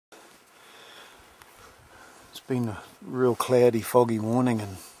been a real cloudy, foggy morning,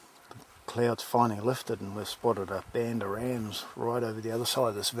 and the clouds finally lifted, and we've spotted a band of rams right over the other side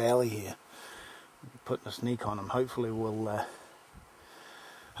of this valley here. Putting a sneak on them. Hopefully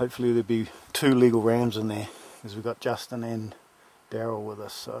there'll be 2 legal rams in there, because we've got Justin and Darrel with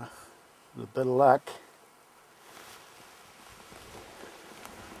us, so with a bit of luck.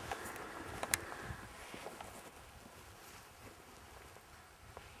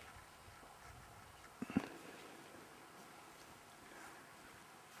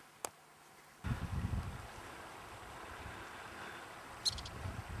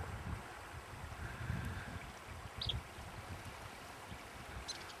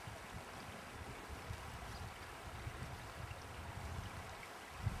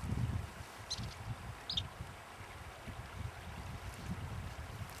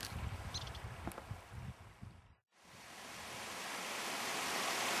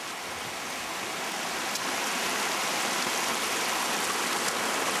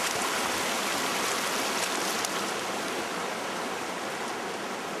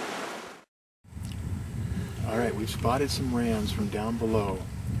 Alright, we've spotted some rams from down below.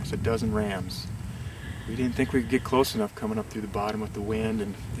 There's a dozen rams. We didn't think we could get close enough coming up through the bottom with the wind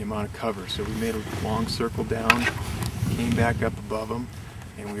and the amount of cover, so we made a long circle down, came back up above them,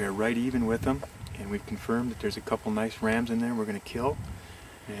 and we are right even with them. And we've confirmed that there's a couple nice rams in there we're going to kill.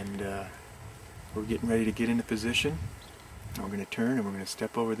 And we're getting ready to get into position. And we're going to turn and we're going to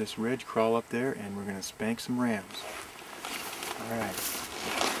step over this ridge, crawl up there, and we're going to spank some rams. Alright.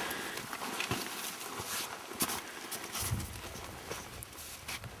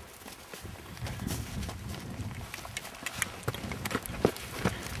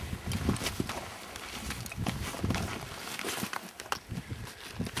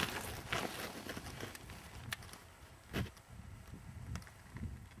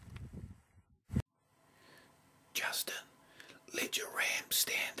 Justin, let your ram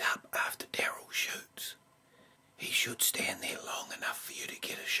stand up after Darrel shoots. He should stand there long enough for you to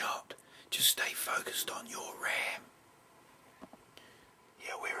get a shot. Just stay focused on your ram.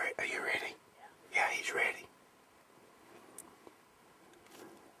 Yeah, are you ready? Yeah, he's ready.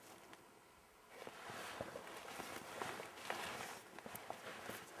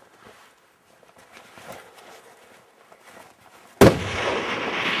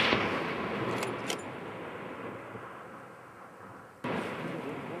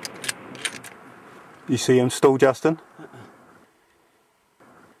 You see him still, Justin?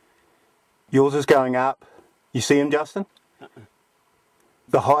 Yours is going up. You see him, Justin?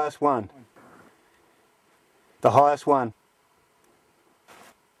 The highest one. The highest one.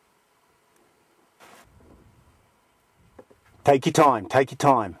 Take your time, take your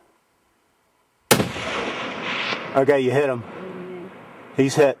time. Okay, you hit him.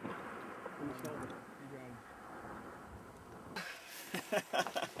 He's hit.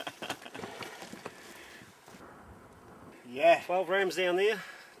 Yeah. 12 rams down there,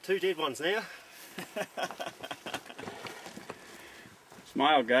 2 dead ones now.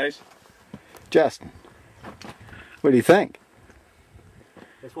 Smile, guys. Justin, what do you think?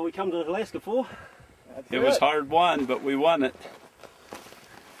 That's what we come to Alaska for. It was hard won, but we won it.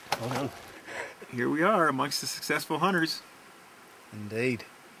 Well done. Here we are amongst the successful hunters. Indeed.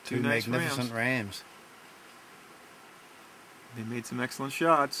 Two Two nice magnificent rams. They made some excellent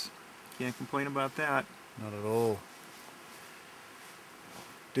shots. Can't complain about that. Not at all.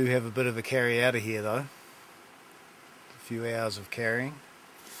 Do have a bit of a carry out of here though. A few hours of carrying.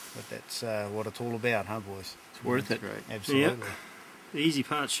 But that's what it's all about, huh boys? It's worth it. Right. Absolutely. Yep. The easy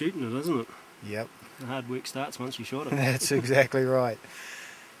part's shooting it, isn't it? Yep. The hard work starts once you shot it. That's exactly right.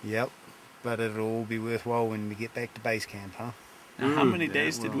 Yep. But it'll all be worthwhile when we get back to base camp, huh? Now, how many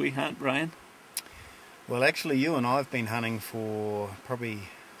days did we hunt, Brian? Well, actually, you and I have been hunting for probably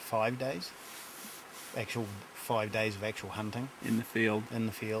 5 days. 5 days of actual hunting. In the field. In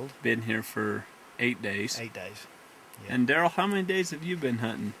the field. Been here for 8 days. 8 days. Yep. And Darrel, how many days have you been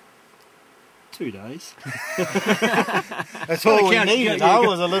hunting? 2 days. That's all we needed. I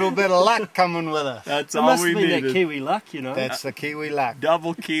was a little bit of luck coming with us. That's It all must we have been needed. that Kiwi luck, you know. That's the Kiwi luck.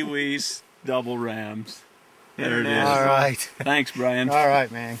 Double Kiwis, double rams. There it is. All right. Thanks, Brian. All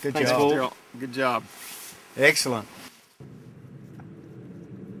right, man. Good Thanks, job. Darrel. Good job. Excellent.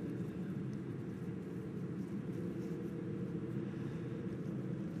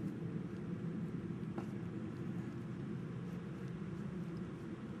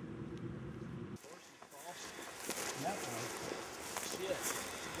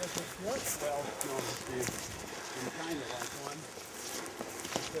 Well, no, I'm kind of like one.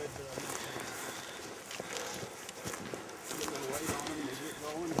 Said, getting the weight on them, they get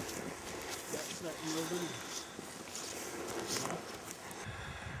going, that's that moving.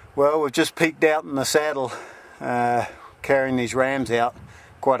 Well, we've just peeked out in the saddle, carrying these rams out.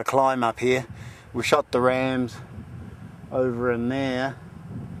 Quite a climb up here. We shot the rams over in there,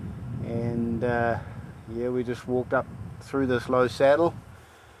 and yeah, we just walked up through this low saddle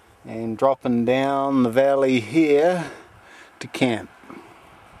and dropping down the valley here to camp.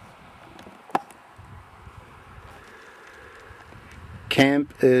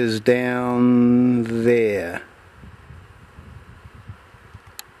 Camp is down there.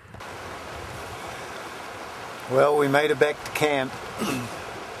 Well, we made it back to camp.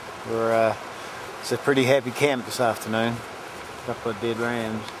 It's a pretty happy camp this afternoon. A couple of dead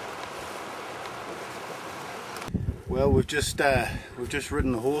rams. Well, we've just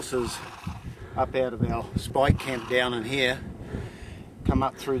ridden the horses up out of our spike camp down in here. Come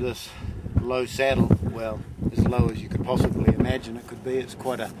up through this low saddle. Well, as low as you could possibly imagine it could be. It's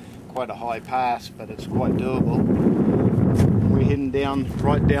quite a high pass, but it's quite doable. We're heading down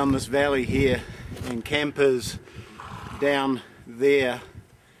right down this valley here, and camp is down there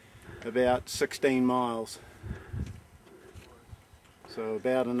about 16 miles. So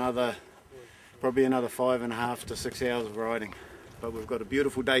about probably another 5.5 to 6 hours of riding. But we've got a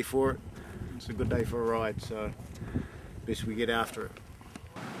beautiful day for it. It's a good day for a ride, so best we get after it.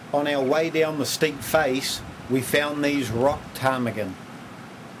 On our way down the steep face, we found these rock ptarmigan.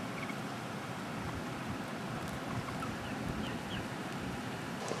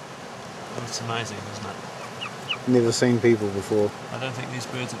 It's amazing, isn't it? Never seen people before. I don't think these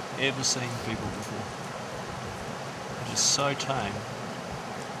birds have ever seen people before. They're just so tame.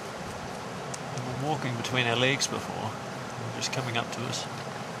 They were walking between our legs before, and just coming up to us.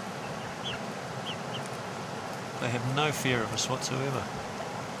 They have no fear of us whatsoever.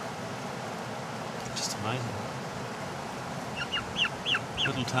 Just amazing.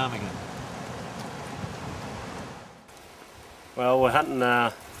 Little ptarmigan. Well, we're hunting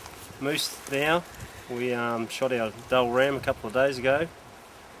moose now. We shot our Dall ram a couple of days ago.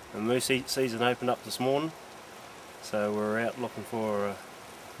 The moose season opened up this morning, so we're out looking for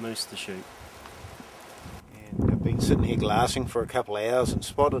moose to shoot. And I've been sitting here glassing for a couple of hours and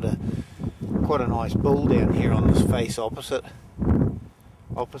spotted quite a nice bull down here on this face opposite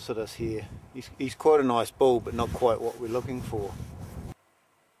us here. He's quite a nice bull, but not quite what we're looking for.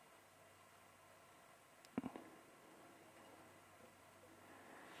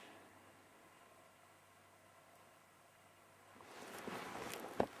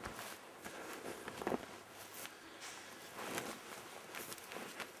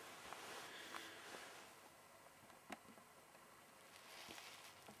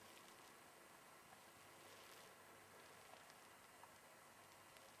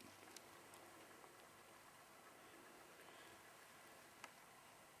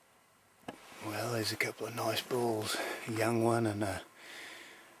 Well, there's a couple of nice bulls, a young one and a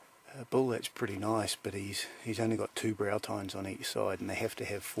bull that's pretty nice, but he's only got 2 brow tines on each side, and they have to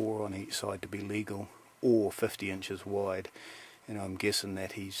have 4 on each side to be legal, or 50 inches wide, and I'm guessing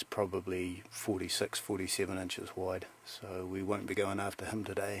that he's probably 46, 47 inches wide, so we won't be going after him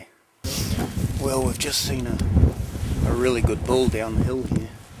today. Well, we've just seen a really good bull down the hill here.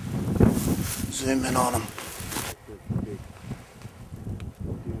 Zoom in on him.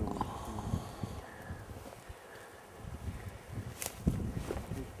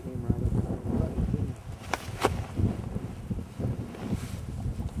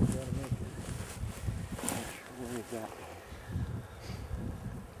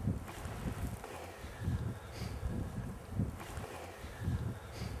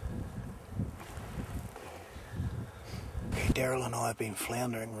 Darrel and I have been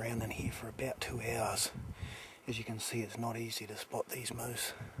floundering around in here for about 2 hours. As you can see, it's not easy to spot these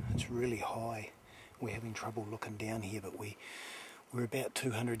moose. It's really high. We're having trouble looking down here, but we're about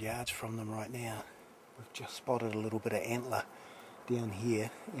 200 yards from them right now. We've just spotted a little bit of antler down here,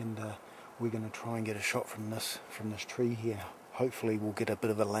 and we're going to try and get a shot from this tree here. Hopefully we'll get a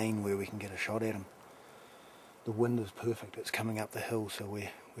bit of a lane where we can get a shot at them. The wind is perfect. It's coming up the hill, so we're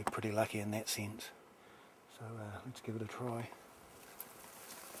pretty lucky in that sense. So let's give it a try.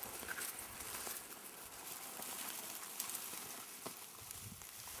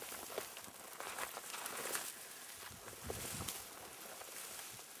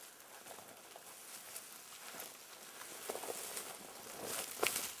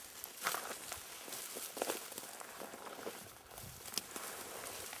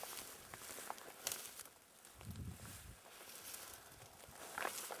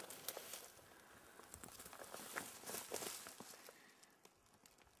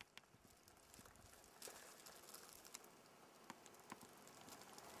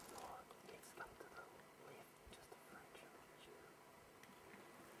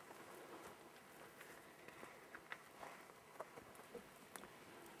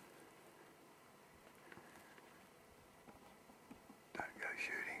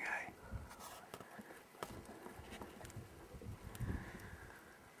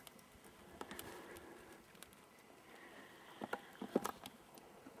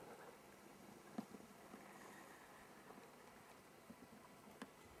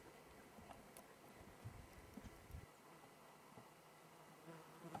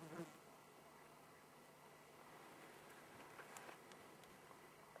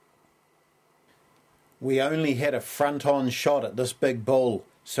 We only had a front-on shot at this big bull,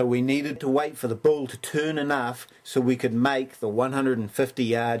 so we needed to wait for the bull to turn enough so we could make the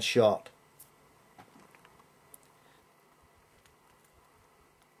 150-yard shot.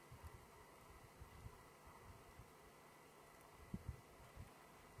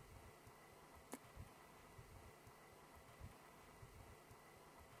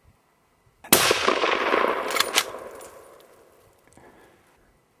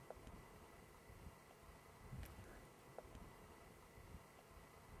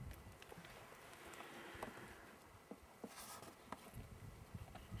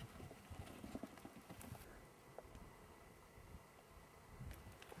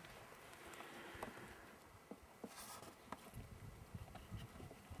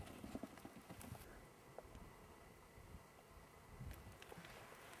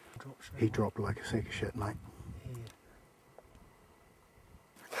 He dropped like a sack of shit, mate.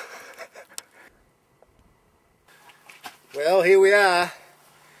 Well, here we are.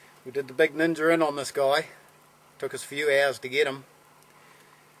 We did the big ninja in on this guy. Took us a few hours to get him,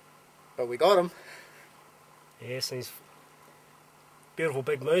 but we got him. Yes, he's beautiful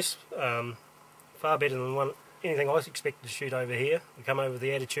big moose. Far better than anything I was expected to shoot over here. We come over with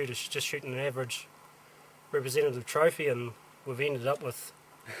the attitude of just shooting an average representative trophy, and we've ended up with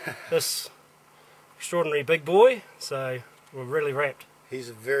this extraordinary big boy, so we're really wrapped. He's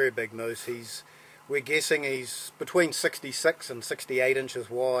a very big moose. We're guessing he's between 66 and 68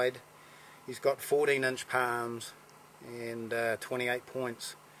 inches wide. He's got 14-inch palms and 28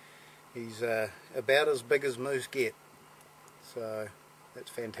 points. He's about as big as moose get, so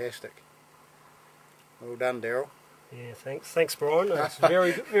that's fantastic. Well done, Darrell. Yeah, thanks Brian. That's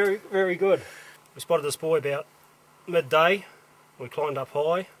very, very, very good. We spotted this boy about midday. We climbed up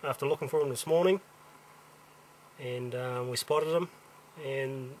high after looking for him this morning, and we spotted him,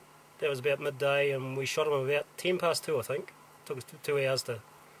 and that was about midday, and we shot him about 10 past 2, I think. Took us 2 hours to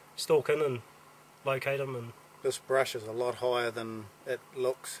stalk in and locate him. And this brush is a lot higher than it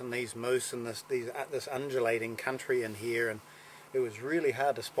looks in these moose and this undulating country in here, and it was really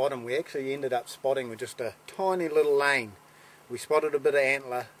hard to spot him. We actually ended up spotting with just a tiny little lane. We spotted a bit of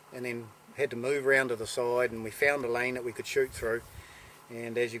antler and then had to move around to the side, and we found a lane that we could shoot through,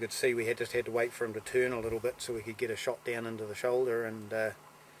 and as you could see we just had to wait for him to turn a little bit so we could get a shot down into the shoulder, and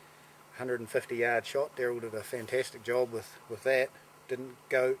 150-yard shot. Darrell did a fantastic job with that. Didn't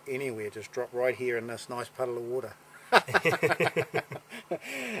go anywhere, just dropped right here in this nice puddle of water.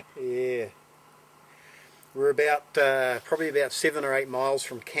 Yeah. We're about probably about 7 or 8 miles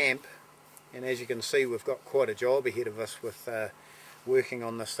from camp, and as you can see we've got quite a job ahead of us with working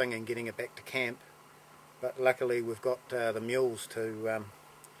on this thing and getting it back to camp. But luckily we've got the mules to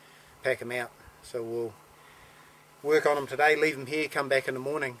pack them out, so we'll work on them today, leave them here, come back in the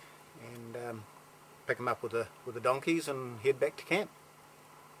morning and pick them up with the donkeys and head back to camp.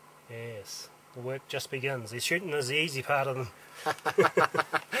 yes, the work just begins. The shooting is the easy part of them.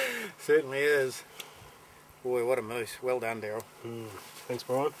 Certainly is. Boy, what a moose. Well done, Darrell. Thanks,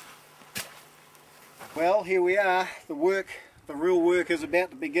 Brian. Well, here we are. The real work is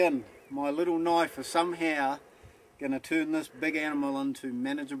about to begin. My little knife is somehow going to turn this big animal into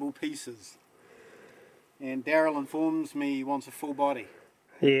manageable pieces. And Darrell informs me he wants a full body.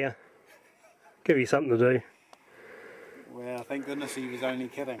 Yeah, give you something to do. Well, thank goodness he was only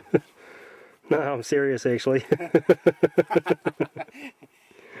kidding. No, I'm serious actually.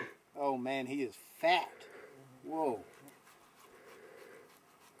 Oh man, he is fat. Whoa.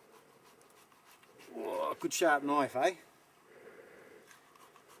 Whoa, good sharp knife, eh?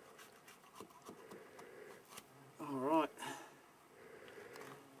 Alright.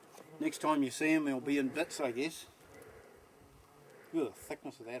 Next time you see him, he'll be in bits, I guess. Look at the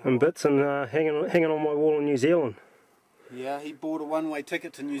thickness of that. In bits and hanging on my wall in New Zealand. Yeah, he bought a one-way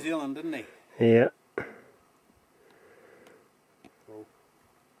ticket to New Zealand, didn't he? Yeah. Cool.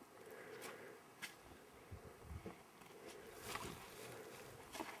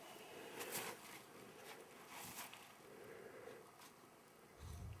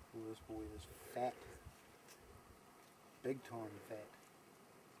 Oh, this boy is fat. Big time fat.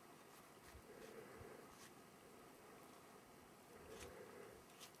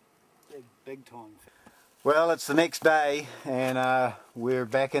 Big time fat. Well, it's the next day, and we're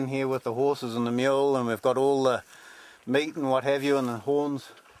back in here with the horses and the mule, and we've got all the meat and what have you and the horns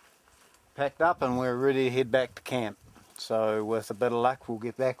packed up, and we're ready to head back to camp. So with a bit of luck we'll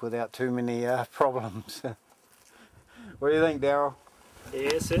get back without too many problems. What do you think, Darrell?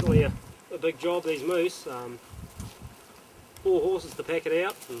 Yeah, certainly a big job, these moose. 4 horses to pack it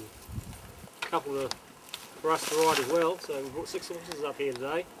out, and a couple for us to ride as well, so we've brought 6 horses up here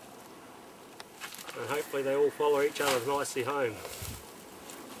today. and hopefully they all follow each other nicely home.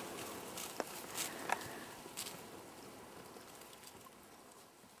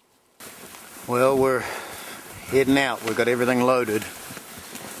 Well, we're heading out. We've got everything loaded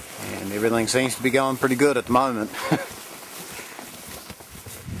and everything seems to be going pretty good at the moment.